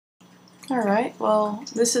Alright, well,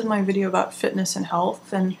 this is my video about fitness and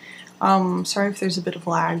health, and sorry if there's a bit of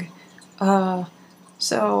lag. Uh,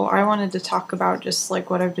 so I wanted to talk about just like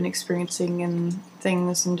what I've been experiencing and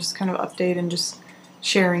things and just kind of update and just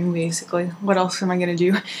sharing basically. What else am I gonna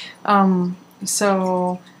do?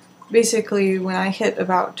 So basically when I hit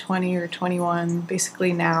about 20 or 21,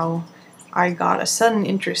 basically now I got a sudden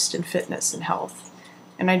interest in fitness and health.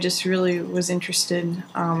 And I just really was interested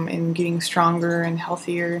in getting stronger and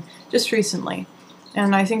healthier just recently.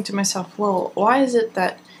 And I think to myself, well, why is it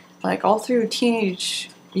that like all through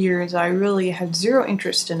teenage years I really had zero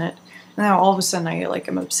interest in it, and now all of a sudden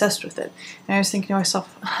I'm obsessed with it. And I was thinking to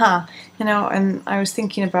myself, and I was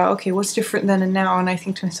thinking about, okay, what's different then and now? And I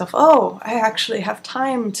think to myself, oh, I actually have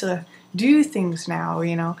time to do things now.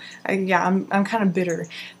 I'm kind of bitter,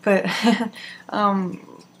 but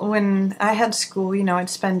when I had school, I'd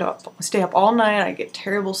stay up all night. I'd get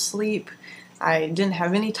terrible sleep. I didn't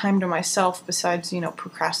have any time to myself besides,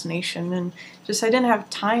 procrastination, and just I didn't have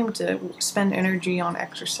time to spend energy on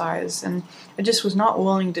exercise, and I just was not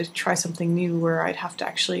willing to try something new where I'd have to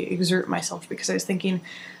actually exert myself because I was thinking,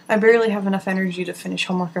 I barely have enough energy to finish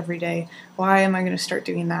homework every day. Why am I going to start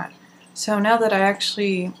doing that? So now that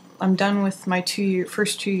I'm done with my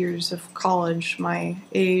first 2 years of college, my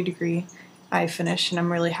AA degree, I finished, and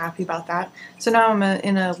I'm really happy about that. So now I'm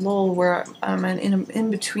in a lull where I'm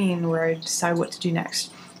in between where I decide what to do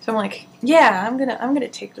next. So I'm like, yeah, I'm gonna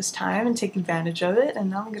take this time and take advantage of it,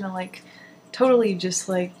 and I'm gonna totally just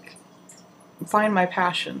find my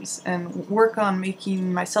passions and work on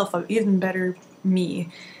making myself an even better me,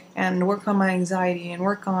 and work on my anxiety and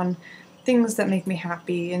work on things that make me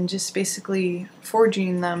happy, and just basically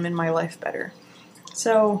forging them in my life better.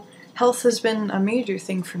 So health has been a major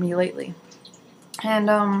thing for me lately.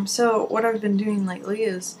 And so what I've been doing lately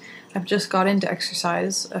is I've just got into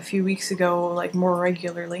exercise a few weeks ago, like more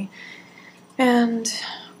regularly. And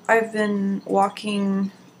I've been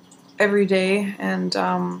walking every day, and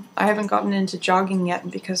I haven't gotten into jogging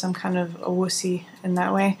yet because I'm kind of a wussy in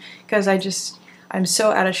that way. Because I'm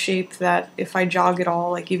so out of shape that if I jog at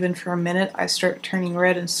all, like even for a minute, I start turning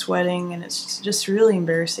red and sweating, and it's just really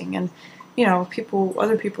embarrassing. And other people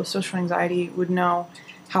with social anxiety would know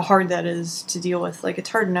how hard that is to deal with. Like,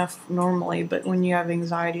 it's hard enough normally, but when you have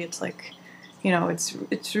anxiety, it's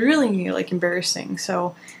it's really embarrassing.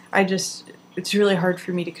 So it's really hard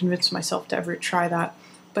for me to convince myself to ever try that.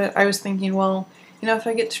 But I was thinking, well, if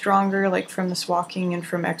I get stronger, like from this walking and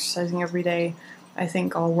from exercising every day, I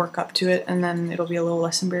think I'll work up to it, and then it'll be a little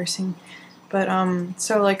less embarrassing. But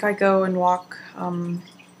so I go and walk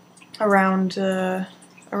around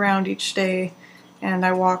around each day, and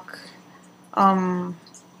I walk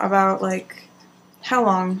about how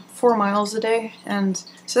long? 4 miles a day, and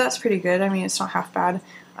so that's pretty good. I mean, it's not half bad.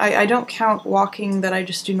 I don't count walking that I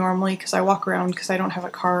just do normally because I walk around because I don't have a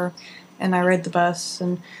car, and I ride the bus,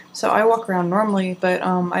 and so I walk around normally, but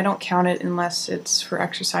I don't count it unless it's for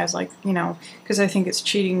exercise, because I think it's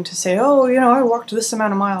cheating to say, oh, I walked this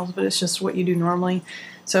amount of miles, but it's just what you do normally,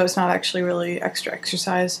 so it's not actually really extra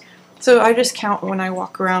exercise. So I just count when I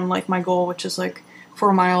walk around, my goal, which is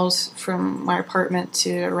 4 miles from my apartment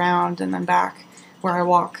to around and then back where I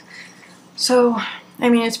walk. So, I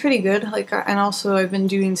mean, it's pretty good. And also I've been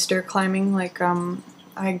doing stair climbing.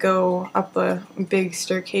 I go up a big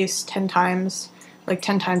staircase 10 times,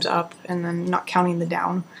 10 times up, and then not counting the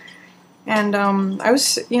down. And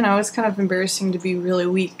it's kind of embarrassing to be really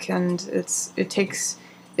weak, and it takes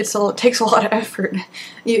a lot of effort,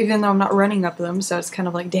 even though I'm not running up them. So it's kind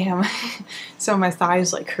of damn. So my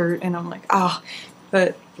thighs hurt, and I'm ah.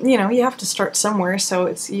 But you have to start somewhere. So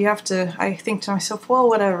I think to myself, well,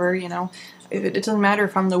 whatever. It doesn't matter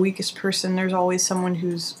if I'm the weakest person. There's always someone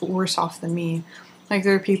who's worse off than me.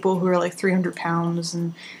 There are people who are 300 pounds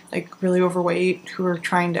and really overweight who are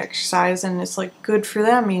trying to exercise, and it's good for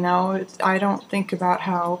them. I don't think about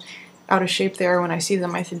how out of shape they are when I see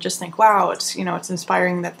them. I just think, wow, it's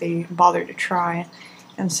inspiring that they bother to try.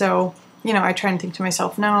 And so I try and think to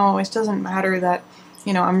myself, no, it doesn't matter that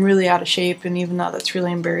I'm really out of shape, and even though that's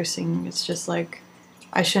really embarrassing, it's just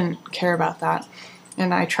I shouldn't care about that.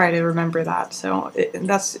 And I try to remember that. So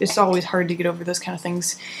it's always hard to get over those kind of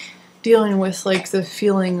things, dealing with the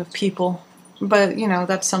feeling of people. But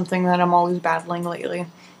that's something that I'm always battling lately.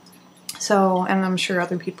 So, and I'm sure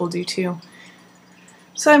other people do too.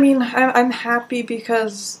 So I mean, I'm happy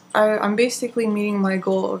because I'm basically meeting my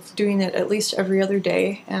goal of doing it at least every other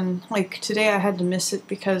day. And today I had to miss it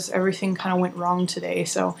because everything kind of went wrong today,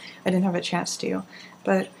 so I didn't have a chance to.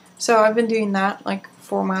 But so I've been doing that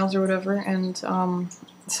 4 miles or whatever, and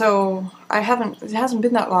so it hasn't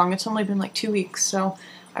been that long. It's only been 2 weeks. So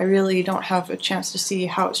I really don't have a chance to see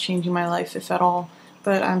how it's changing my life, if at all.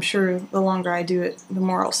 But I'm sure the longer I do it, the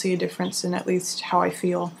more I'll see a difference in at least how I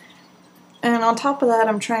feel. And on top of that,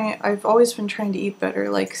 I've always been trying to eat better.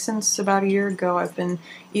 Like, since about a year ago, I've been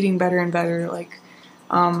eating better and better. Like,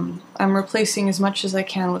 I'm replacing as much as I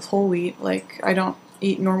can with whole wheat. Like, I don't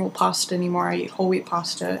eat normal pasta anymore. I eat whole wheat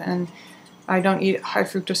pasta, and I don't eat high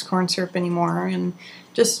fructose corn syrup anymore, and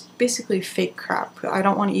just basically fake crap. I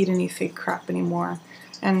don't want to eat any fake crap anymore.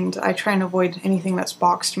 And I try and avoid anything that's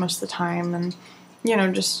boxed most of the time. And,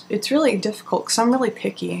 just, it's really difficult because I'm really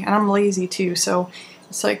picky, and I'm lazy too, so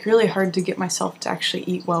it's like really hard to get myself to actually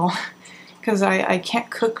eat well. Because I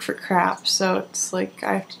can't cook for crap, so it's like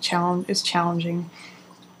I have to it's challenging.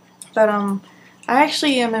 But I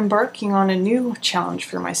actually am embarking on a new challenge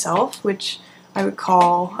for myself, which I would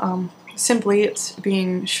call, simply, it's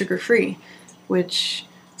being sugar-free, which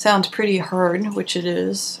sounds pretty hard, which it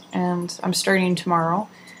is, and I'm starting tomorrow.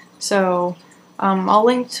 So I'll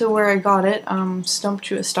link to where I got it,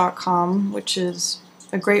 stumptuous.com, which is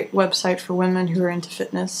a great website for women who are into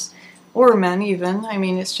fitness, or men even. I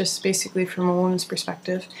mean, it's just basically from a woman's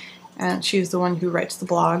perspective, and she's the one who writes the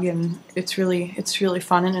blog, and it's really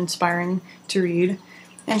fun and inspiring to read.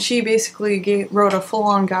 And she basically wrote a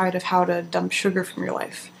full-on guide of how to dump sugar from your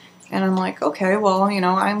life. And I'm like, okay, well,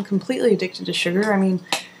 I'm completely addicted to sugar. I mean,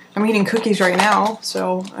 I'm eating cookies right now,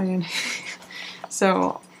 so,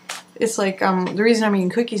 so it's like, the reason I'm eating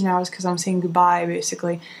cookies now is because I'm saying goodbye,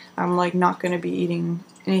 basically. I'm, like, not going to be eating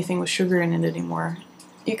anything with sugar in it anymore.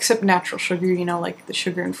 Except natural sugar, like the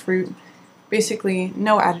sugar and fruit. Basically,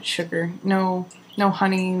 no added sugar. No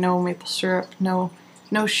honey, no maple syrup, no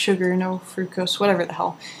sugar, no fructose, whatever the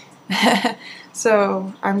hell.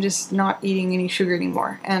 So I'm just not eating any sugar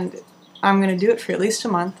anymore. And I'm going to do it for at least a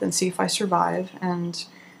month and see if I survive and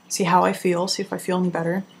see how I feel, see if I feel any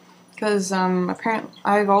better. Because apparently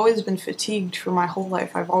I've always been fatigued for my whole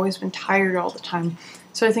life. I've always been tired all the time.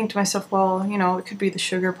 So I think to myself, well, it could be the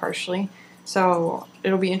sugar partially. So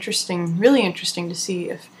it'll be interesting, really interesting to see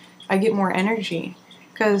if I get more energy.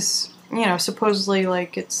 Because, supposedly,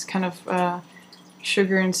 like, it's kind of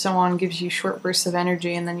sugar and so on gives you short bursts of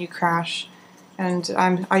energy and then you crash. And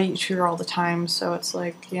I eat sugar all the time, so it's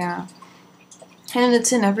like, yeah. And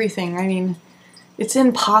it's in everything. I mean, it's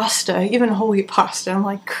in pasta, even whole wheat pasta. I'm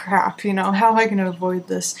like, crap, how am I going to avoid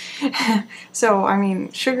this? So, I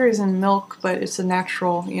mean, sugar is in milk, but it's a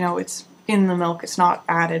natural, it's in the milk, it's not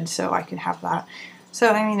added, so I can have that. So,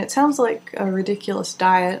 I mean, it sounds like a ridiculous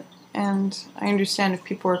diet, and I understand if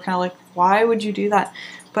people are kind of like, why would you do that?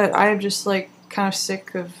 But I'm just, like, kind of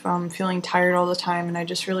sick of feeling tired all the time, and I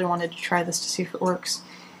just really wanted to try this to see if it works.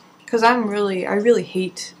 Because I really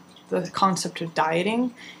hate the concept of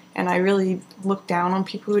dieting, and I really look down on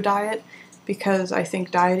people who diet, because I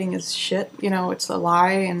think dieting is shit. It's a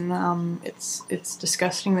lie, and it's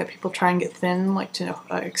disgusting that people try and get thin, like, to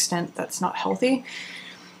an extent that's not healthy.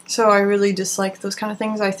 So I really dislike those kind of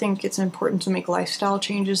things. I think it's important to make lifestyle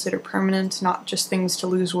changes that are permanent, not just things to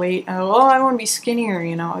lose weight. Oh, I want to be skinnier,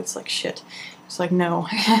 it's like shit. It's like, no.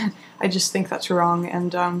 I just think that's wrong,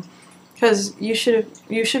 and because you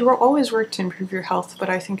should always work to improve your health, but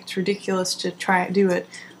I think it's ridiculous to try to do it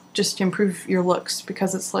just to improve your looks,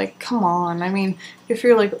 because it's like, come on. I mean, if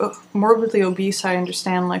you're like morbidly obese, I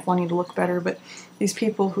understand like wanting to look better, but these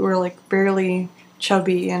people who are like barely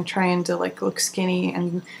chubby and trying to like look skinny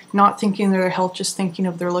and not thinking of their health, just thinking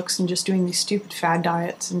of their looks and just doing these stupid fad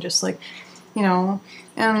diets and just like,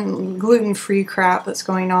 and gluten-free crap that's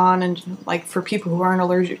going on, and like for people who aren't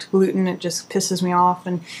allergic to gluten, it just pisses me off.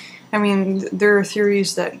 And I mean, there are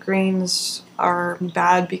theories that grains are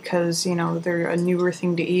bad because, they're a newer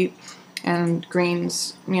thing to eat, and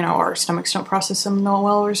grains, our stomachs don't process them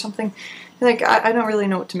well or something. Like, I don't really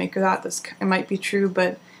know what to make of that. It might be true,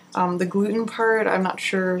 but the gluten part, I'm not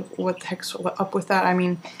sure what the heck's up with that. I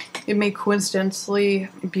mean, it may coincidentally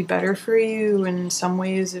be better for you in some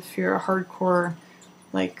ways if you're a hardcore,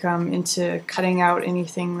 like, into cutting out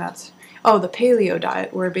anything that's... Oh, the paleo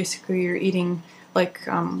diet, where basically you're eating like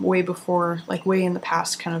way before, like way in the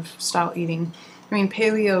past kind of style eating. I mean,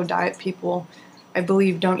 paleo diet people, I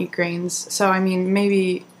believe, don't eat grains. So, I mean,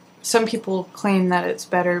 maybe some people claim that it's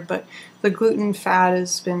better, but the gluten fad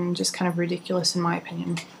has been just kind of ridiculous in my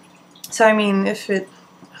opinion. So, I mean,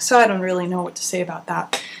 so I don't really know what to say about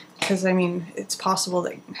that. Because, I mean, it's possible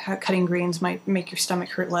that cutting grains might make your stomach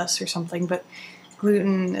hurt less or something, but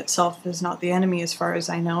gluten itself is not the enemy as far as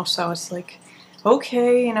I know, so it's like,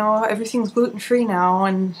 okay, everything's gluten-free now,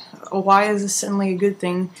 and why is this suddenly a good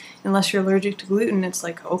thing? Unless you're allergic to gluten, it's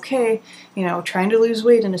like, okay, trying to lose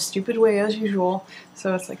weight in a stupid way as usual.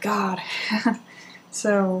 So it's like, God.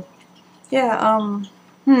 So, yeah,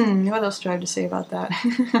 What else do I have to say about that?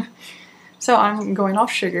 So I'm going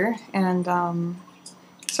off sugar, and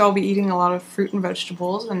so I'll be eating a lot of fruit and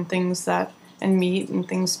vegetables and things that, and meat and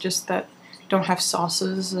things just that don't have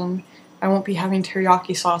sauces, and I won't be having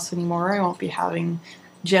teriyaki sauce anymore. I won't be having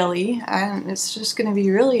jelly, and it's just going to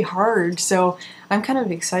be really hard. So I'm kind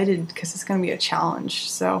of excited because it's going to be a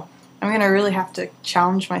challenge. So I'm going to really have to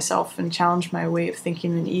challenge myself and challenge my way of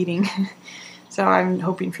thinking and eating. So I'm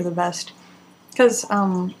hoping for the best. Because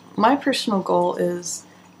my goal is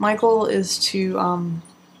to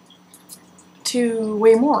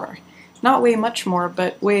weigh more, not weigh much more,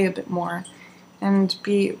 but weigh a bit more, and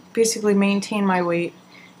basically maintain my weight.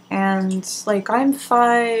 And like I'm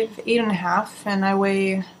 5'8.5", and I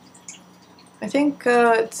weigh, I think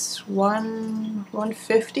it's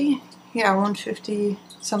 150. Yeah, 150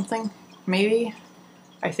 something, maybe.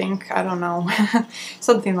 I think, I don't know,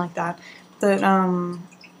 something like that. That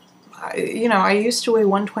I used to weigh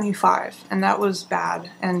 125, and that was bad,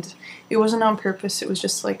 and it wasn't on purpose. It was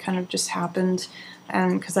just like kind of just happened,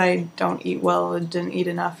 and because I don't eat well and didn't eat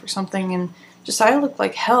enough or something, and just I look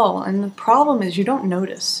like hell. And the problem is you don't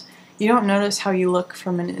notice. You don't notice how you look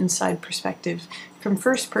from an inside perspective. From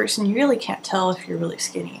first person, you really can't tell if you're really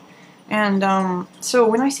skinny. And so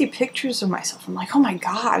when I see pictures of myself, I'm like, oh my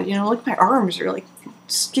god, look at my arms are like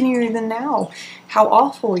skinnier than now. How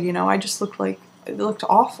awful, I just look like, it looked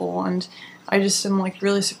awful, and I just am like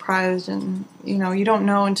really surprised. And you don't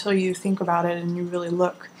know until you think about it and you really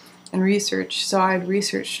look and research. So I had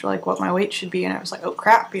researched like what my weight should be, and I was like, oh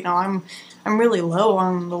crap, I'm really low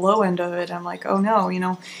on the low end of it. I'm like, oh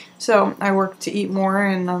no. So I worked to eat more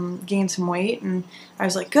and gain some weight, and I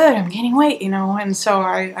was like, good, I'm gaining weight, and so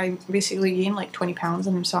I basically gained like 20 pounds,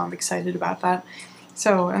 and so I'm excited about that.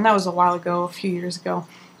 So, and that was a while ago, a few years ago.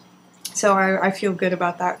 So I feel good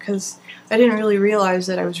about that, because I didn't really realize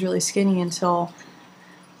that I was really skinny until,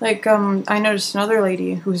 like, I noticed another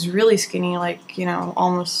lady who was really skinny, like,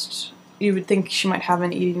 almost, you would think she might have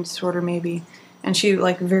an eating disorder maybe, and she,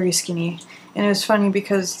 like, very skinny. And it was funny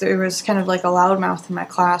because there was kind of like a loudmouth in my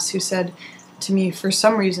class who said to me, for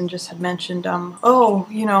some reason, just had mentioned, oh,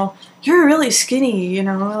 you're really skinny,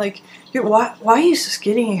 like, why are you so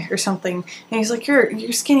skinny or something? And he's like,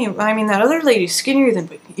 you're skinny. I mean, that other lady's skinnier than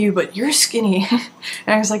you, but you're skinny. And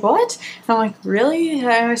I was like, what? And I'm like, really? And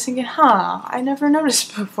I was thinking, I never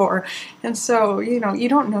noticed before. And so, you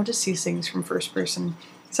don't notice these things from first person.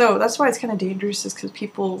 So that's why it's kind of dangerous, is because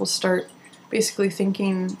people will start basically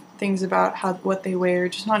thinking things about what they weigh, or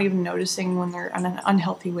just not even noticing when they're on an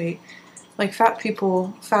unhealthy weight. Like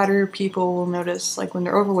fatter people will notice like when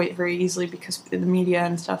they're overweight very easily because of the media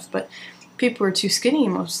and stuff, but people who are too skinny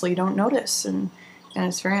mostly don't notice, and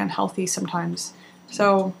it's very unhealthy sometimes.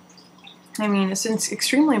 So, I mean, it's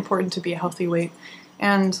extremely important to be a healthy weight.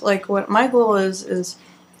 And like what my goal is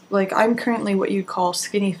like I'm currently what you'd call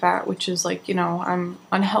skinny fat, which is like, I'm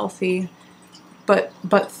unhealthy, but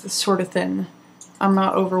sort of thin. I'm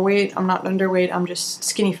not overweight, I'm not underweight, I'm just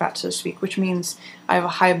skinny fat, so to speak, which means I have a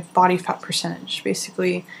high body fat percentage.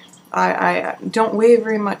 Basically, I don't weigh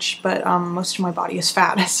very much, but most of my body is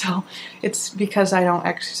fat, so it's because I don't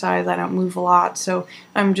exercise, I don't move a lot, so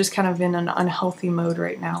I'm just kind of in an unhealthy mode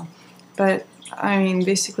right now. But, I mean,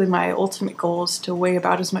 basically my ultimate goal is to weigh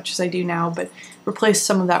about as much as I do now, but replace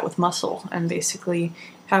some of that with muscle, and basically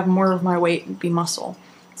have more of my weight be muscle.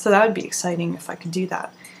 So that would be exciting if I could do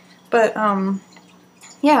that. But,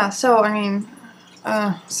 yeah, so, I mean,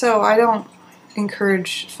 so I don't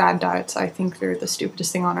encourage fad diets. I think they're the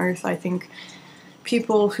stupidest thing on earth. I think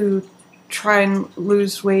people who try and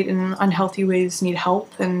lose weight in unhealthy ways need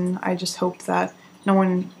help, and I just hope that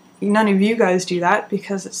none of you guys do that,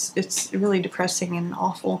 because it's really depressing and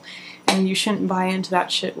awful, and you shouldn't buy into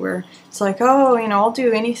that shit where it's like, oh, I'll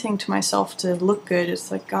do anything to myself to look good.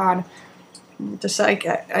 It's like, God, just like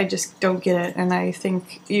I just don't get it, and I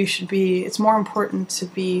think it's more important to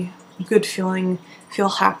be good feeling, feel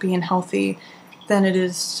happy and healthy, than it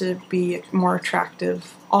is to be more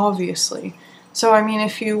attractive, obviously. So I mean,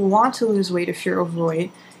 if you want to lose weight, if you're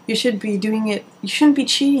overweight, you should be doing it, you shouldn't be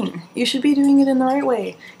cheating, you should be doing it in the right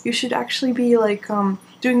way. You should actually be like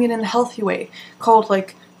doing it in a healthy way, called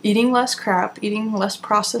like eating less crap, eating less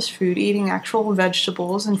processed food, eating actual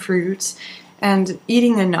vegetables and fruits, and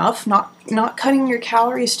eating enough, not cutting your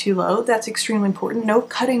calories too low. That's extremely important. No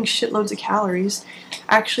cutting shitloads of calories.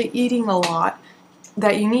 Actually eating a lot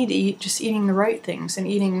that you need to eat, just eating the right things, and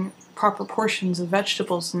eating proper portions of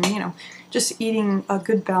vegetables, and just eating a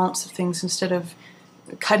good balance of things instead of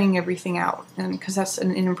cutting everything out, and because that's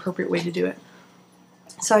an inappropriate way to do it.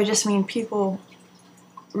 So I just mean people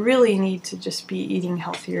really need to just be eating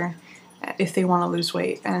healthier if they want to lose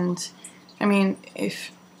weight. And I mean,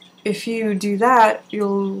 if you do that,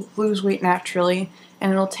 you'll lose weight naturally,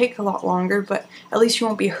 and it'll take a lot longer, but at least you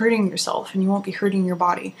won't be hurting yourself and you won't be hurting your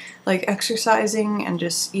body. Like exercising and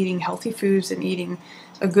just eating healthy foods and eating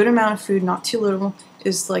a good amount of food, not too little,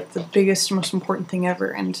 is like the biggest, most important thing ever.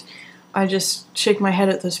 And I just shake my head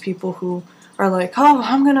at those people who are like, oh,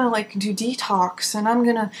 I'm gonna like do detox, and I'm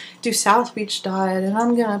gonna do South Beach diet, and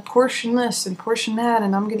I'm gonna portion this and portion that,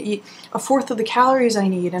 and I'm gonna eat a fourth of the calories I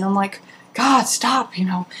need. And I'm like, God, stop,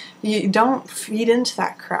 you don't feed into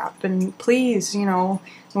that crap. And please,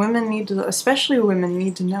 women need to, especially women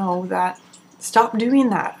need to know that, stop doing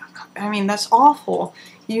that. I mean, that's awful.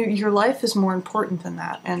 Your life is more important than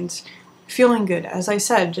that. And feeling good, as I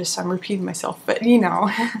said, just I'm repeating myself, but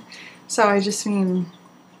so I just mean,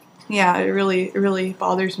 yeah, it really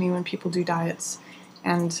bothers me when people do diets,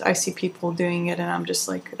 and I see people doing it, and I'm just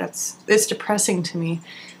like, it's depressing to me.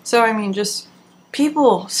 So I mean, just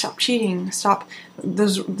people, stop cheating. Stop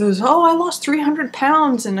those. Oh, I lost 300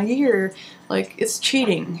 pounds in a year. Like, it's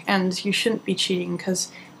cheating, and you shouldn't be cheating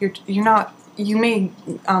because you're not. You may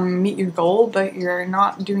meet your goal, but you're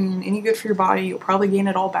not doing any good for your body. You'll probably gain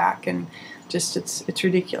it all back, and just it's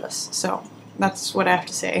ridiculous. So that's what I have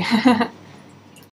to say.